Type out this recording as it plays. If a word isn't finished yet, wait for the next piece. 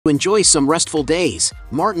To enjoy some restful days,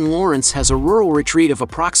 Martin Lawrence has a rural retreat of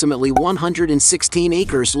approximately 116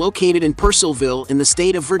 acres located in Purcellville in the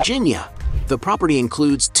state of Virginia. The property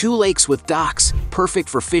includes 2 lakes with docks, perfect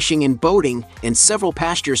for fishing and boating, and several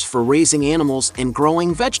pastures for raising animals and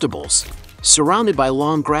growing vegetables. Surrounded by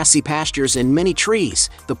long grassy pastures and many trees,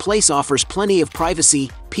 the place offers plenty of privacy,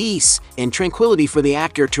 peace, and tranquility for the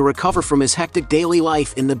actor to recover from his hectic daily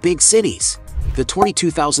life in the big cities. The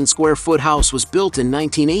 22,000 square foot house was built in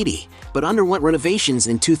 1980, but underwent renovations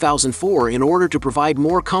in 2004 in order to provide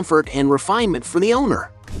more comfort and refinement for the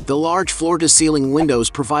owner. The large floor-to-ceiling windows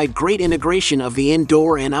provide great integration of the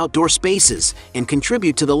indoor and outdoor spaces and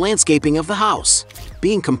contribute to the landscaping of the house.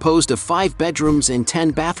 Being composed of 5 bedrooms and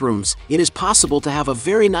 10 bathrooms, it is possible to have a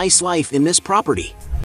very nice life in this property.